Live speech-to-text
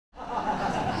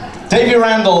Davy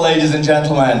Randall, ladies and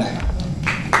gentlemen.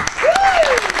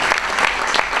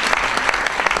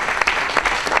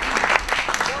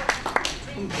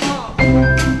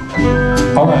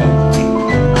 All right.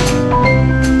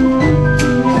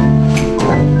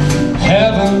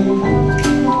 Heaven,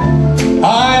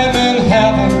 I'm in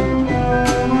heaven,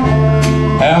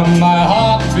 and my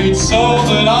heart beats so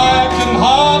that I can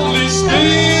hardly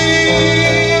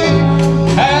speak,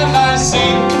 and I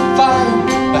seem to find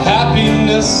the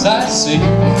happiness I seek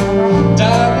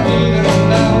down here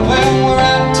and when we're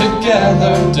out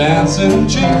together dancing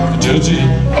cheek to cheek.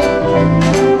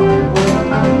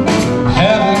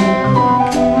 Heaven,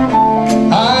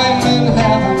 I'm in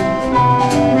heaven,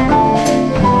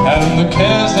 and the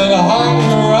cares that hung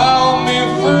around me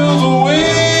through the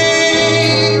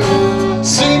week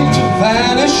seem to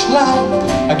vanish like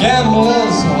a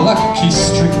gambler's lucky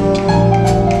streak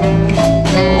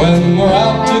when we're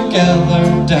out together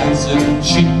dancing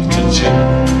cheek to cheek.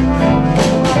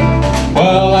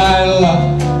 Well, I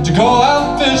love to go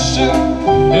out fishing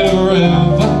in a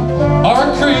river or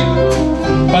a creek,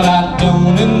 but I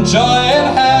don't enjoy it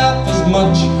half as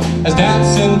much as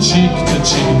dancing cheek to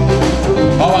cheek.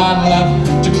 Oh, I'd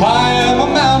love to climb a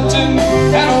mountain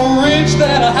and reach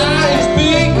that highest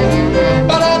peak,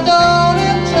 but I don't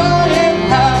enjoy it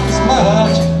half as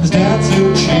much as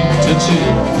dancing cheek to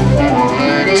cheek.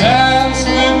 Dance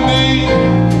with me,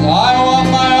 I want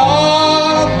my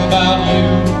arm about you,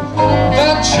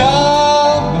 that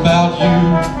charm about you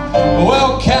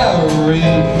will carry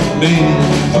me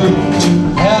through to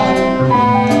heaven.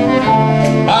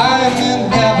 I'm in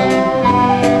heaven,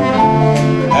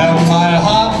 and my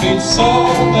heart beats so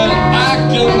that I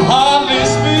can hardly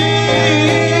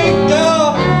speak.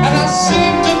 Oh, and I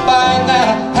seem to find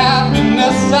that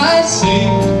happiness I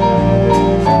seek,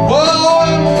 well,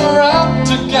 when we're out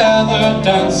together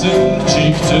dancing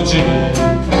cheek to cheek.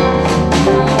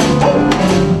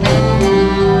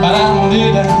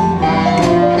 Ba-dum-dee-dum,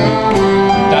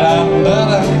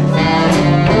 da-dum-da-dum.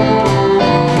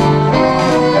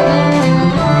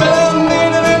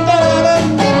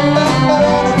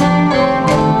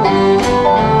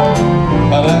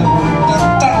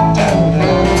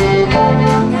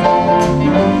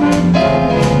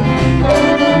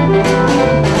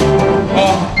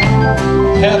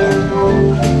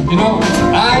 Heaven, you know,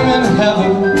 I'm in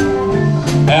heaven,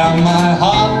 and my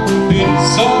heart beats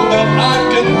so that I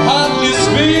can hardly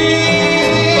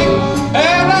speak,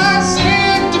 and I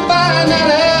seem to find that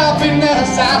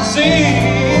happiness I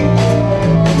seek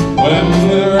when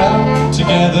we're out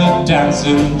together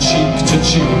dancing cheek to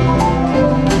cheek.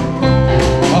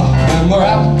 Oh, when we're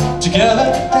out together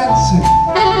dancing,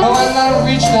 oh, when I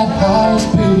reach that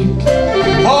highest peak,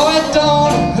 oh, I don't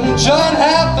enjoy it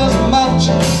half as much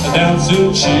as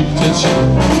dancing cheek to cheek.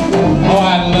 Oh,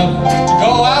 I'd love to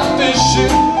go out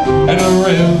fishing in a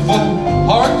river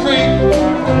or a creek,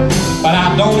 but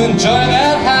I don't enjoy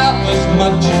that half as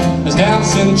much as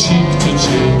dancing cheek to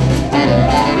cheek.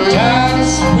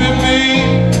 Dance with me,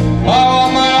 I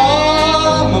want my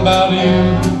arm about you,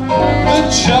 the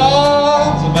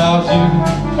charms about you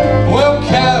will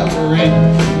carry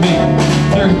me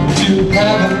through to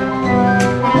heaven.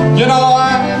 You know,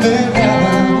 I'm in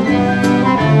heaven,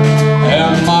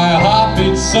 and my heart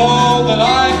beats so that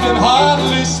I can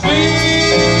hardly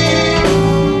speak,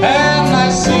 and I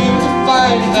seem to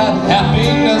find that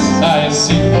happiness I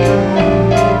seek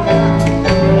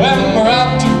when we're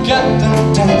out together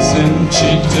dancing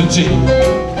cheek to cheek.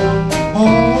 Oh,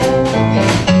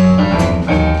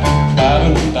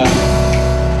 da-dum-da.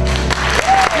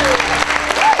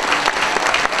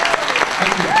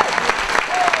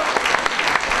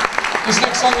 This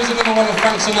next song is another one of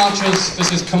Frank Sinatra's.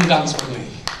 This is Come Dance With Me.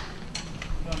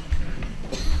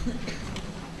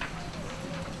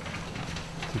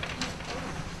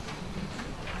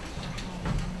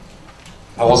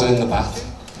 I wasn't in the bath.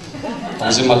 I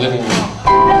was in my living room.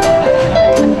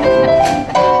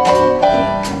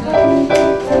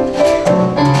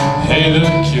 Hey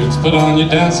little cutes, put on your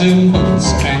dancing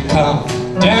boots and come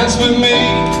dance with me.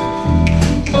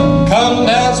 Come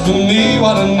dance with me,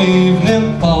 what an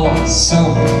evening for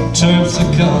some turfs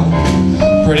are gone.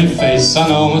 Pretty face, I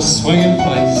know a swinging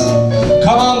place.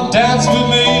 Come on, dance with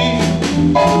me.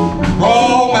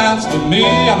 Romance with me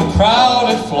on a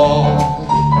crowded floor.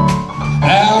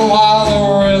 And while the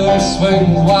rhythm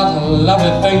swings, what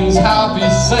lovely things I'll be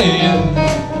saying.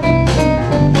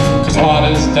 Cause what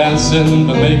is dancing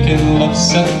but making love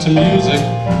set to music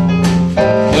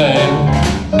playing?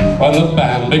 When the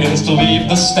band begins to leave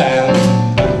the stand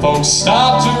and folks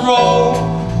start to roll,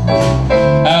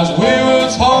 as we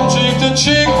words home cheek to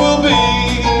cheek will be.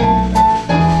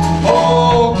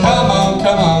 Oh, come on,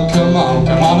 come on, come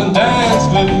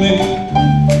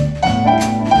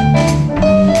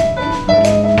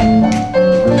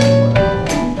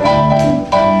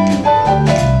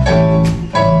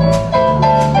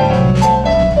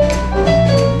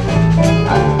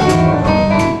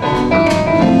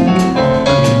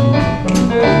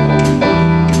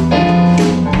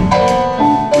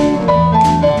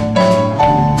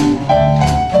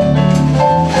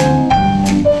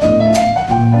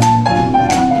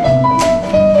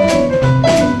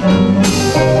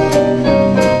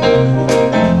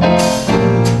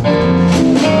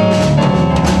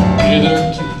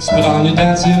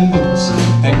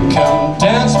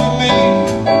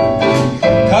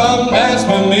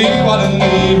me what an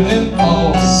evening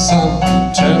oh, some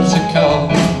terpsichore.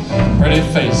 Pretty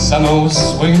face, I know a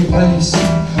swinging place.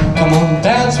 Come on,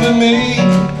 dance with me,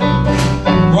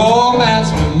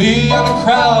 romance with me on a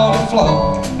crowded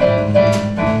floor.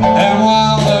 And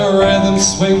while the rhythm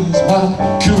swings, what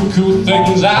cuckoo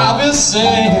things I'll be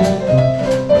singing.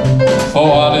 For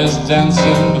what is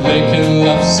dancing but making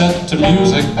love set to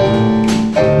music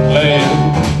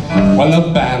playing? When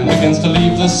the band begins to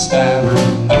leave the stand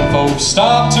and folks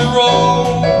start to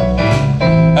roll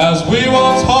as we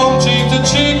waltz